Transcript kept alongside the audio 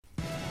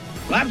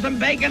Slap some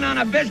bacon on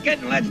a biscuit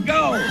and let's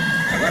go.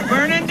 We're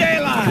burning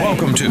daylight.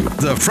 Welcome to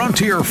the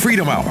Frontier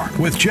Freedom Hour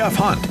with Jeff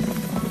Hunt.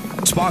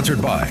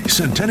 Sponsored by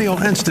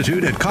Centennial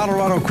Institute at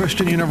Colorado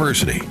Christian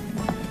University.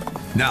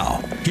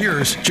 Now,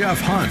 here's Jeff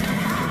Hunt.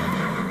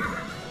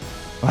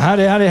 Well,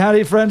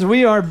 howdy, friends.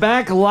 We are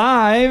back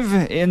live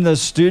in the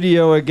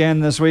studio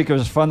again this week. It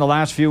was fun. The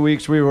last few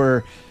weeks we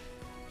were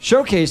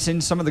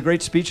showcasing some of the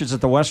great speeches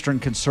at the Western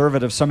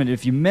Conservative Summit.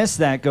 If you missed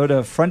that, go to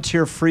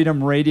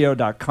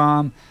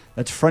frontierfreedomradio.com.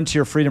 That's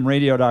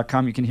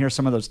frontierfreedomradio.com. You can hear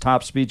some of those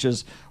top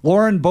speeches.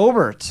 Lauren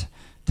Boebert,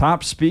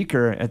 top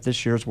speaker at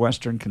this year's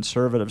Western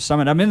Conservative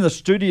Summit. I'm in the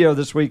studio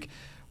this week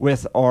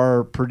with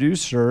our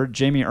producer,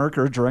 Jamie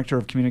Erker, Director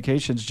of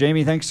Communications.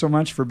 Jamie, thanks so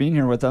much for being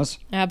here with us.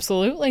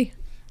 Absolutely.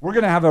 We're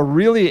going to have a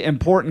really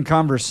important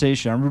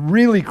conversation. I'm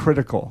really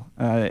critical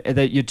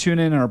that you tune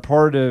in and are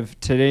part of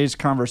today's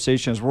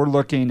conversation as we're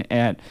looking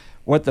at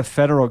what the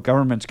federal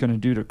government's going to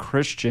do to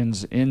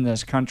Christians in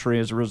this country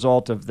as a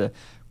result of the,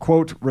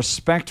 quote,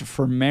 Respect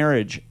for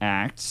Marriage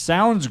Act.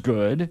 Sounds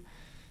good.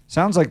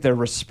 Sounds like they're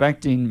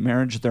respecting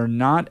marriage. They're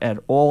not at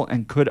all,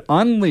 and could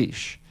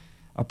unleash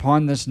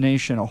upon this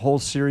nation a whole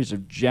series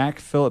of Jack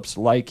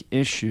Phillips-like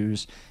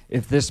issues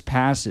if this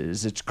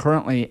passes. It's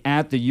currently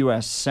at the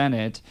U.S.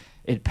 Senate.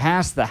 It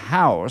passed the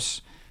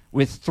House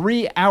with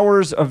 3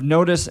 hours of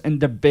notice and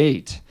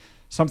debate,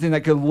 something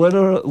that could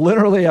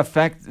literally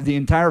affect the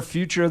entire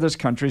future of this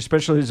country,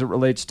 especially as it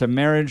relates to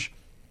marriage,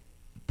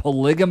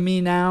 polygamy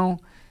now,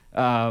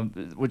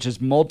 which is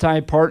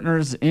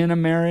multi-partners in a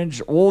marriage,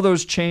 all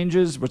those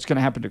changes, what's going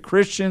to happen to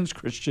Christians,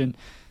 Christian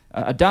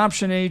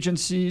adoption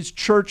agencies,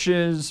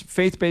 churches,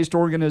 faith-based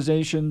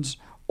organizations,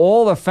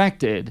 all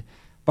affected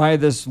by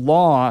this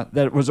law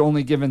that was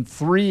only given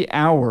 3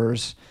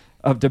 hours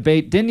of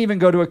debate. Didn't even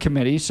go to a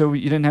committee, so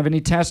you didn't have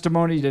any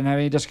testimony, you didn't have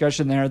any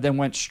discussion there, then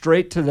went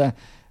straight to the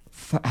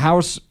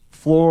House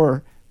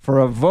floor for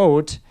a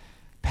vote,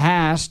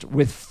 passed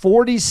with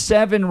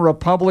 47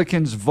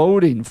 Republicans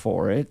voting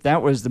for it.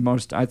 That was one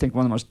of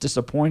the most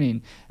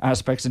disappointing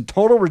aspects, and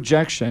total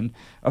rejection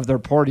of their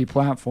party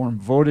platform,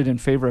 voted in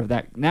favor of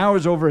that. Now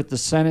is over at the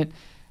Senate.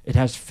 It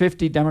has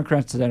 50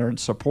 Democrats that are in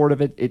support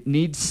of it. It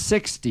needs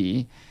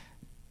 60.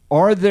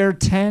 Are there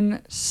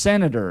 10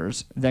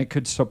 senators that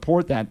could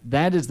support that?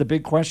 That is the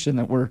big question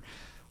that we're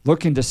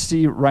looking to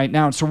see right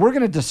now. And so we're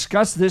going to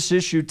discuss this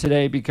issue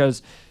today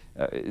because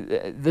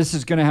this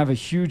is going to have a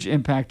huge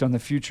impact on the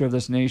future of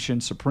this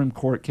nation, Supreme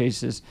Court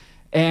cases.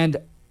 And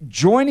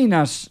joining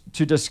us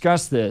to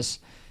discuss this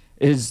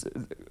is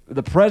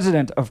the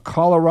president of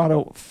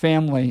Colorado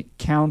Family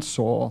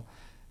Council,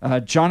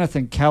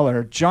 Jonathan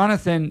Keller.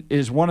 Jonathan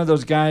is one of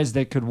those guys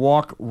that could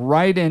walk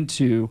right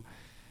into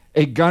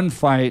a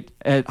gunfight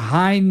at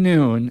high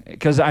noon,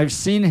 because I've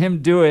seen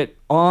him do it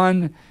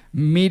on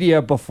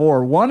media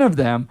before. One of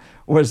them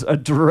was a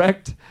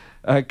direct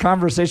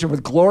conversation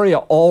with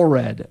Gloria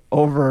Allred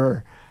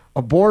over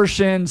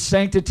abortion,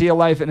 sanctity of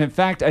life, and in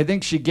fact, I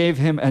think she gave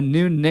him a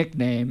new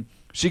nickname.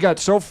 She got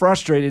so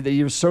frustrated that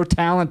he was so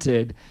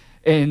talented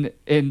in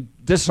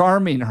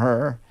disarming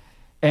her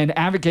and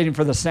advocating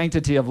for the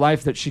sanctity of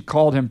life that she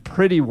called him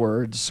Pretty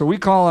Words. So we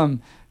call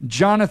him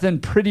Jonathan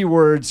Pretty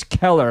Words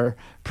Keller,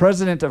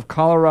 president of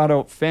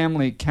Colorado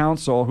Family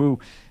Council, who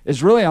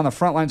is really on the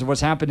front lines of what's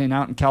happening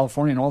out in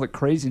California and all the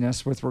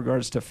craziness with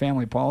regards to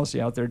family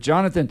policy out there.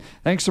 Jonathan,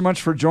 thanks so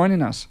much for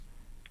joining us.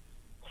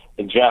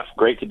 And Jeff,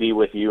 great to be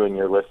with you and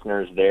your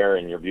listeners there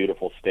in your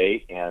beautiful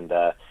state. And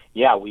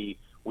we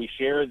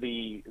share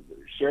the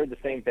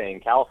same thing.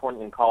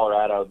 California and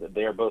Colorado,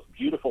 they are both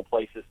beautiful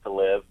places to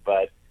live,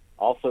 but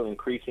also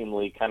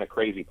increasingly kind of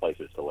crazy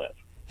places to live.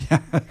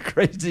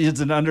 Crazy is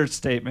an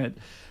understatement.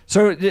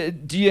 So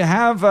do you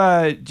have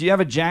a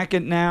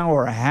jacket now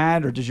or a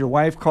hat, or does your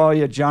wife call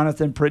you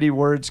Jonathan Pretty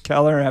Words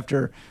Keller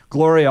after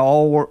Gloria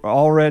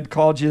Allred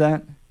called you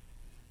that?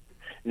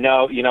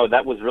 No,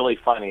 that was really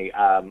funny.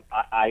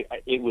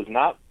 It was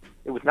not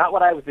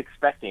what I was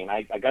expecting.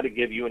 I got to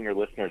give you and your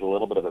listeners a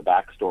little bit of a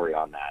backstory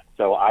on that.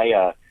 So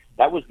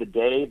that was the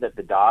day that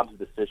the Dobbs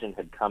decision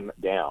had come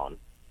down.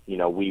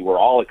 We were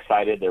all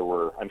excited.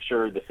 I'm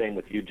sure the same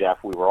with you,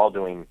 Jeff. We were all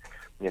doing,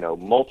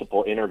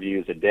 multiple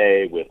interviews a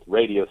day with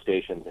radio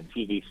stations and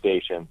TV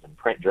stations and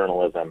print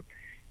journalism.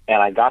 And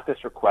I got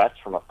this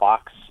request from a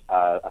Fox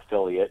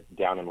affiliate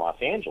down in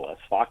Los Angeles,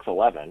 Fox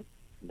 11,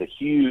 the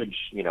huge,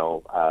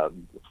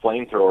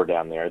 flamethrower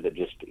down there that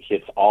just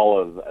hits all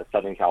of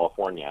Southern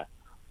California.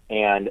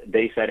 And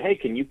they said, hey,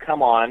 can you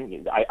come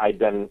on? I'd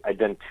done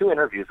 2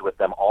 interviews with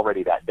them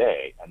already that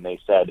day. And they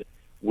said,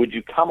 would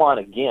you come on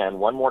again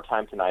one more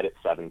time tonight at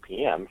 7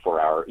 p.m. for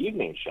our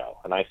evening show?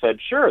 And I said,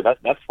 sure,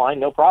 that's fine,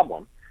 no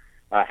problem.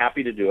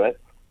 Happy to do it.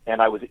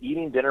 And I was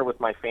eating dinner with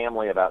my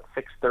family about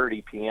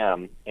 6:30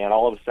 p.m. and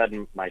all of a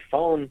sudden my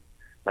phone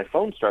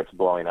starts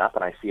blowing up,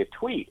 and I see a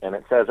tweet, and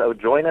it says, "Oh,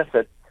 join us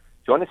at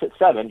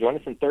 7. Join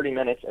us in 30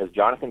 minutes as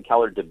Jonathan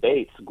Keller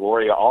debates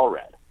Gloria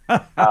Allred."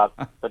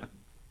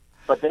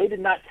 But they did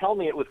not tell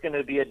me it was going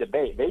to be a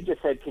debate. They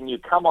just said, "Can you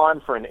come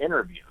on for an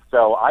interview?"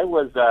 So I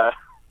was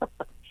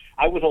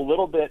I was a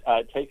little bit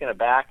taken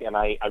aback, and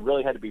I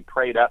really had to be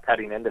prayed up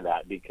heading into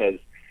that, because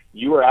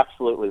you were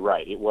absolutely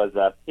right. It was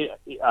a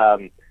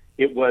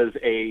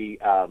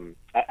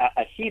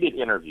heated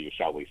interview,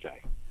 shall we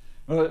say.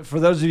 Well, for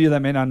those of you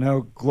that may not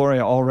know,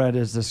 Gloria Allred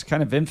is this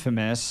kind of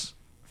infamous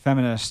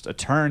feminist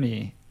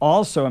attorney,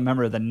 also a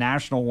member of the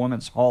National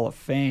Women's Hall of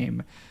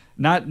Fame.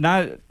 Not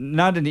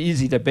an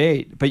easy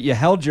debate, but you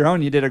held your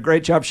own. You did a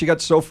great job. She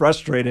got so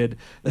frustrated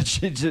that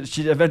she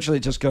eventually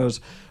just goes,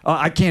 oh,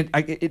 I can't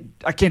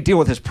deal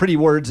with his pretty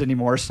words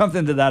anymore.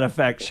 Something to that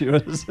effect. She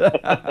was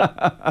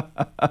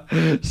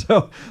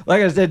so,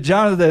 like I said,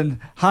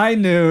 Jonathan, high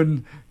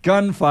noon,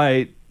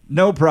 gunfight,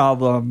 no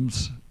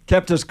problems,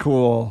 kept us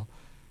cool,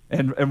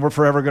 and we're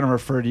forever going to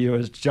refer to you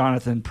as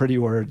Jonathan Pretty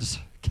Words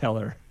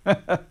Keller.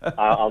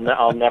 I'll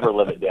never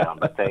live it down,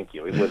 but thank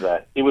you. It was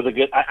a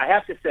good. I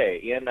have to say,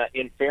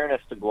 in fairness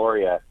to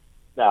Gloria,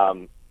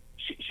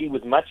 she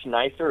was much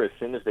nicer as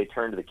soon as they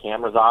turned the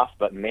cameras off.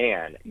 But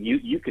man,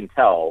 you can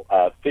tell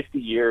 50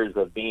 years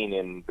of being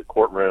in the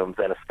courtrooms,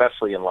 and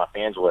especially in Los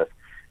Angeles.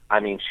 I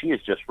mean, she is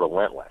just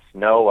relentless.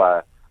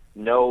 No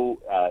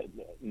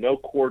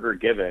quarter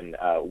given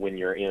when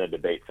you're in a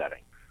debate setting.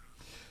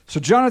 So,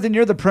 Jonathan,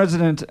 you're the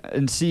president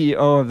and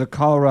CEO of the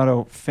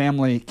Colorado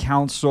Family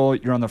Council.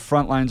 You're on the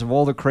front lines of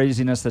all the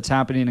craziness that's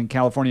happening in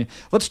California.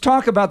 Let's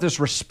talk about this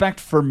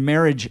Respect for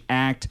Marriage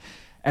Act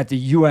at the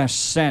U.S.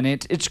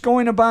 Senate. It's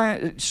going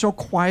by so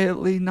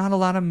quietly, not a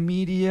lot of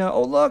media.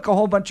 Oh, look, a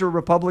whole bunch of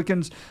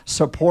Republicans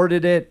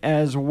supported it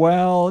as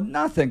well.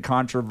 Nothing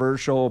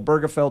controversial.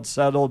 Obergefell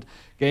settled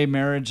gay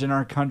marriage in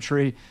our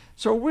country.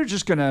 So we're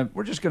just gonna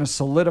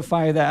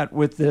solidify that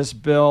with this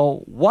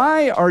bill.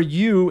 Why are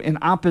you in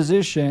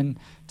opposition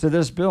to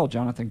this bill,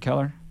 Jonathan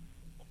Keller?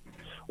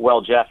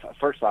 Well, Jeff,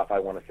 first off, I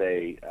want to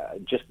say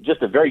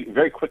just a very,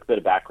 very quick bit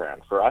of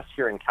background. For us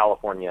here in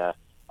California,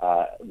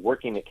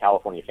 working at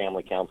California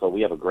Family Council,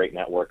 we have a great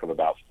network of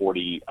about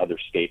 40 other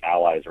state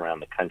allies around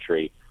the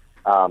country.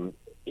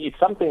 It's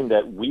something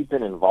that we've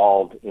been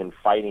involved in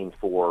fighting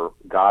for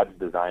God's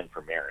design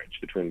for marriage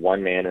between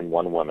one man and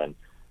one woman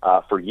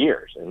for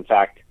years. In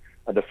fact,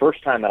 the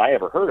first time that I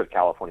ever heard of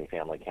California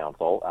Family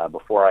Council,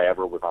 before I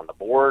ever was on the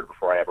board,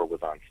 before I ever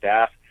was on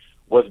staff,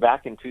 was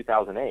back in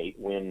 2008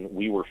 when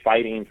we were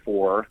fighting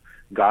for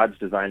God's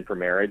design for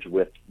marriage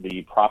with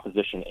the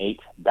Proposition 8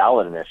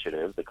 ballot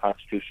initiative, the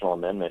constitutional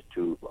amendment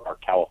to our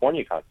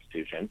California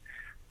Constitution,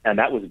 and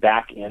that was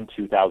back in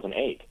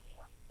 2008.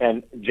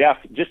 And Jeff,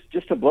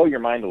 just to blow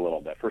your mind a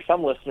little bit, for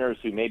some listeners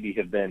who maybe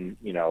have been,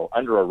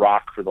 under a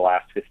rock for the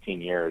last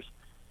 15 years,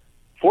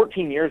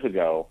 14 years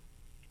ago,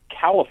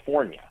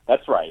 California,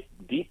 that's right,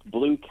 deep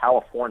blue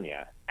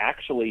California,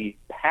 actually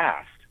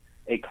passed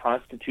a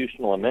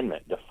constitutional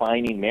amendment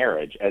defining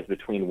marriage as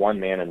between one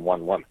man and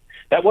one woman.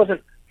 That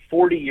wasn't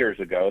 40 years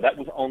ago. That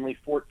was only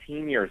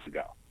 14 years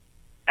ago.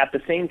 At the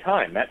same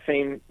time, that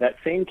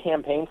same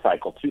campaign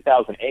cycle,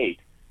 2008,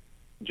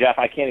 Jeff,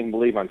 I can't even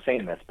believe I'm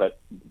saying this, but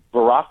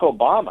Barack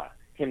Obama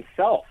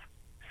himself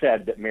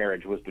said that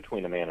marriage was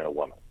between a man and a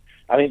woman.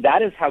 I mean,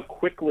 that is how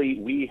quickly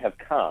we have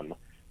come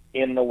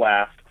in the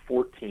last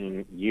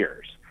 14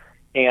 years.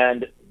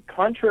 And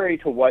contrary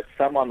to what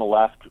some on the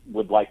left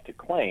would like to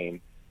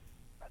claim,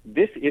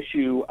 this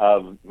issue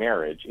of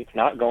marriage, it's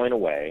not going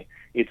away.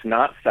 It's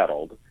not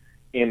settled.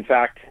 In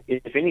fact,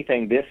 if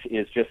anything, this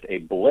is just a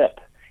blip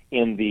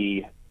in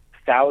the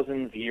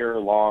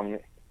thousands-year-long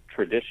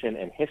tradition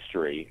and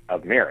history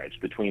of marriage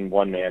between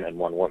one man and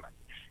one woman.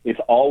 It's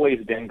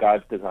always been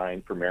God's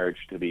design for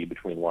marriage to be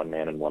between one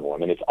man and one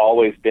woman. It's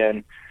always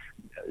been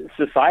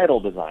societal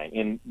design.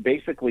 In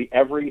basically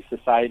every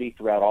society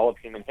throughout all of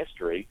human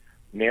history,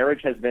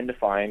 marriage has been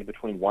defined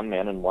between one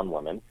man and one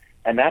woman,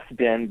 and that's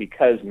been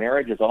because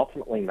marriage is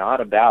ultimately not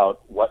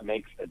about what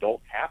makes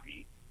adults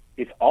happy.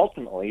 It's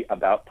ultimately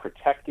about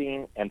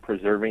protecting and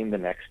preserving the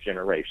next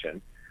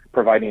generation,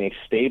 providing a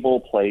stable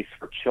place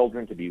for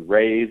children to be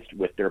raised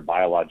with their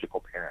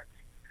biological parents.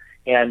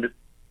 And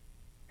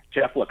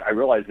Jeff, look, I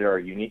realize there are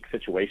unique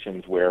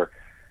situations where,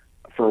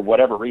 for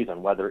whatever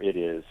reason, whether it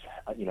is,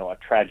 a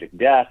tragic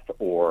death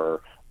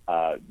or,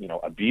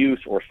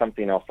 abuse or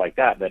something else like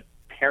that, that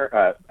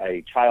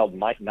a child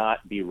might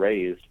not be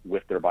raised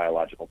with their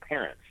biological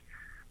parents.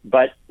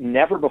 But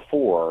never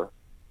before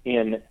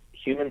in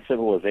human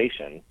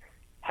civilization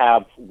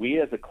have we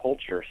as a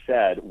culture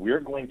said we're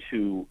going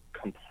to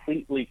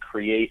completely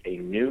create a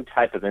new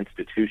type of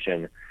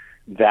institution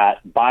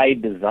that by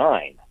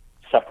design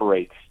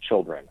separates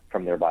children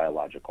from their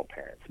biological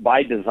parents,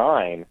 by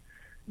design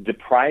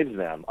deprives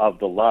them of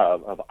the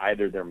love of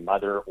either their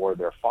mother or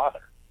their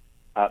father,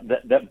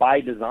 that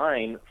by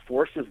design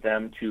forces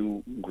them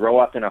to grow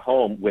up in a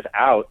home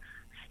without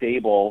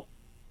stable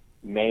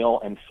male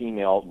and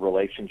female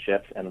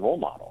relationships and role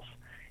models.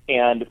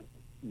 And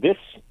this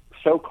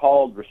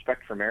so-called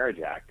Respect for Marriage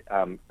Act,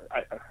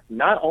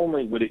 not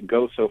only would it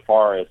go so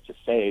far as to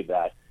say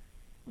that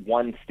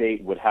one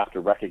state would have to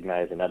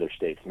recognize another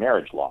state's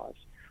marriage laws,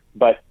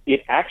 but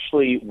it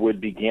actually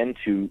would begin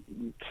to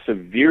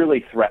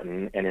severely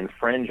threaten and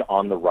infringe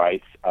on the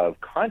rights of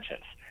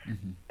conscience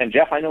And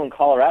Jeff, I know in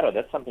Colorado,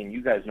 that's something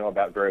you guys know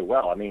about very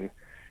well. I mean,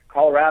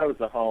 Colorado is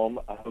the home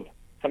of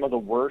some of the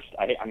worst,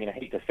 I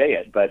hate to say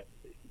it, but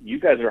you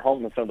guys are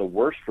home to some of the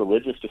worst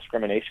religious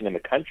discrimination in the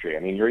country. I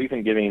mean, you're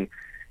even giving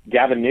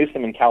Gavin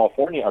Newsom in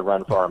California a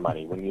run for our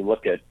money when you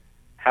look at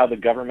how the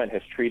government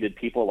has treated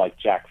people like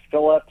Jack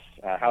Phillips,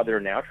 how they're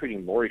now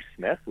treating Lori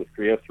Smith with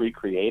 303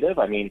 Creative.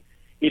 I mean,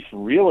 it's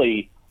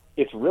really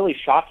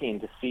shocking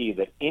to see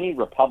that any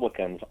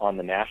Republicans on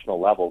the national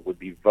level would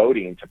be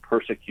voting to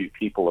persecute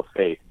people of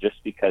faith just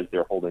because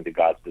they're holding to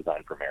God's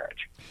design for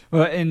marriage.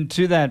 Well, and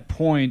to that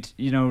point,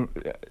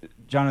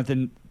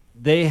 Jonathan,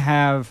 they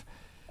have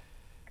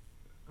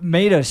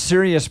made a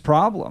serious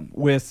problem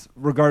with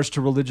regards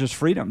to religious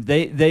freedom.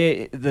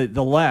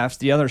 The left,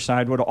 the other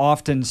side, would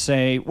often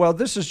say, well,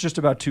 this is just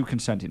about two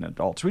consenting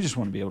adults. We just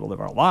want to be able to live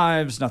our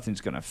lives.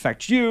 Nothing's going to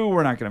affect you.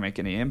 We're not going to make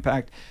any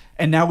impact.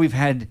 And now we've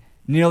had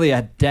nearly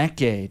a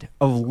decade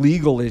of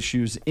legal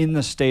issues in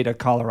the state of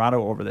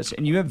Colorado over this.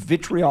 And you have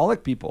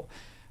vitriolic people.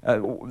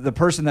 The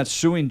person that's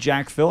suing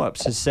Jack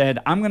Phillips has said,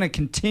 I'm going to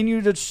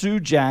continue to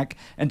sue Jack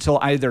until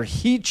either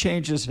he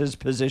changes his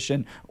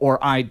position or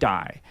I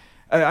die.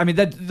 I mean,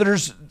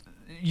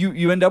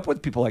 you end up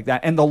with people like that.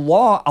 And the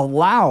law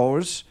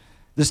allows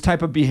this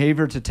type of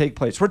behavior to take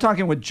place. We're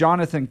talking with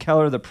Jonathan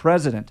Keller, the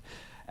president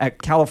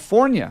at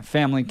California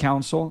Family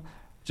Council.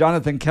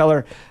 Jonathan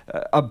Keller,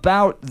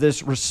 about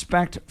this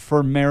Respect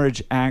for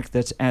Marriage Act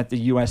that's at the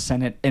U.S.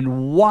 Senate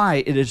and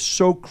why it is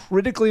so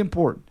critically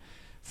important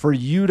for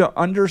you to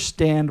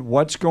understand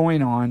what's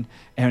going on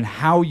and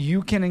how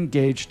you can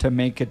engage to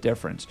make a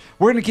difference.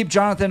 We're going to keep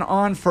Jonathan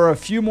on for a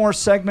few more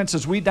segments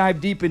as we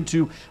dive deep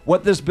into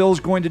what this bill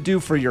is going to do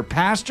for your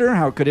pastor,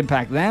 how it could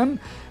impact them,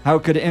 how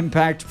it could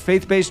impact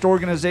faith-based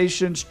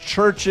organizations,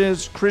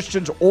 churches,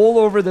 Christians all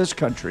over this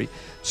country.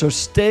 So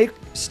stay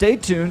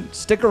tuned,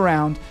 stick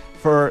around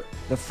for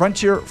the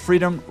Frontier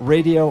Freedom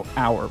Radio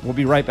Hour. We'll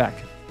be right back.